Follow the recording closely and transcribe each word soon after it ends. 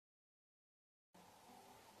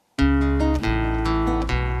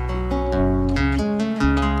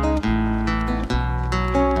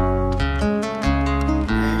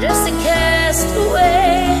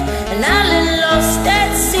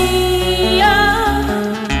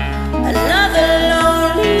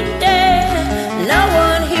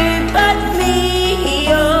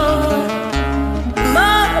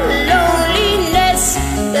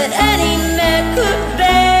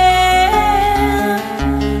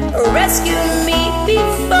rescue me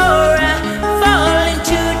before I fall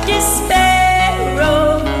into despair.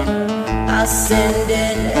 Oh, I'll send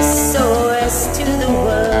an SOS to the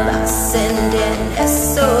world. I'll send an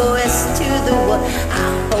SOS to the world. I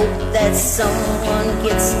hope that someone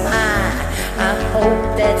gets mine. I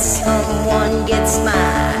hope that someone gets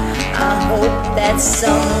mine. I hope that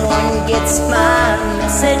someone gets my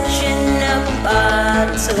message in a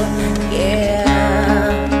bottle. Yeah,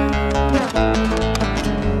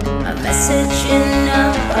 a message in a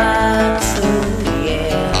bottle.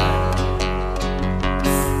 Yeah.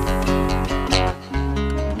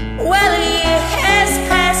 Well, a year has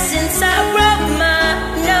passed since I wrote my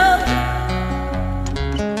note,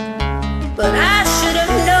 but I should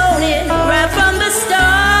have known it right from the start.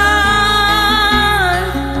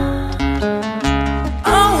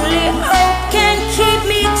 Only hope can keep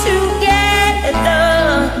me together.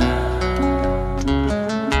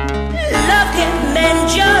 Love can mend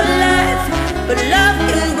your life, but love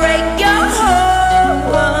can break your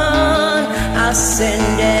heart. I'll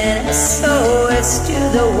send an SOS to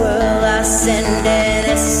the world. I'll send an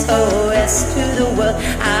SOS to the world.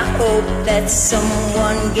 I hope that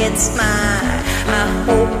someone gets mine. I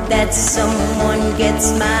hope that someone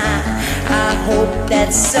gets mine. I hope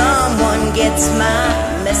that someone gets my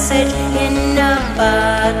message in a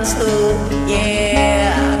bottle.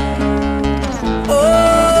 Yeah.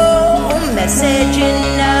 Oh, message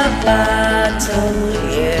in a bottle.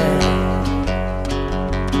 Yeah.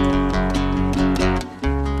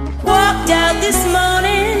 Walked out this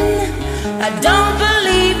morning, I don't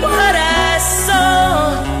believe what I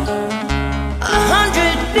saw.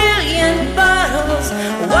 100 billion bottles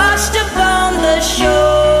washed upon the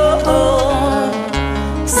shore.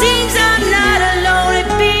 Seems I'm not alone at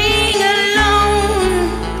being alone.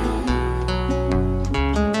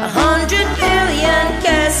 100 billion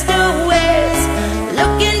castaways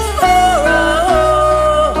looking for a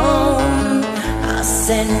home. I'll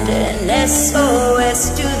send an SOS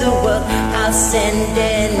to the world. I'll send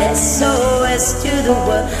an SOS to the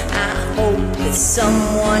world. I hope that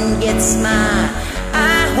someone gets mine. I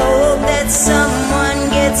hope that someone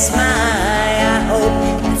gets mine. I hope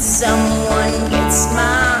that someone gets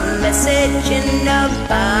my message in a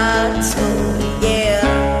bottle. Yeah,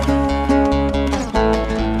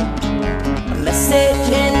 a message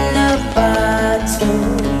in a bottle.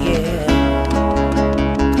 Yeah,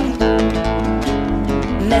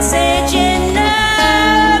 message in a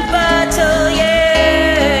bottle. Yeah,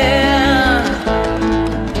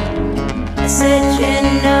 message in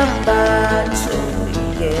a bottle.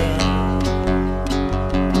 Yeah,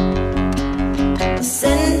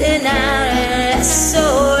 sending out an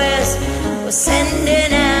SOS. We're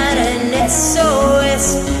sending out an SOS.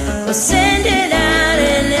 We're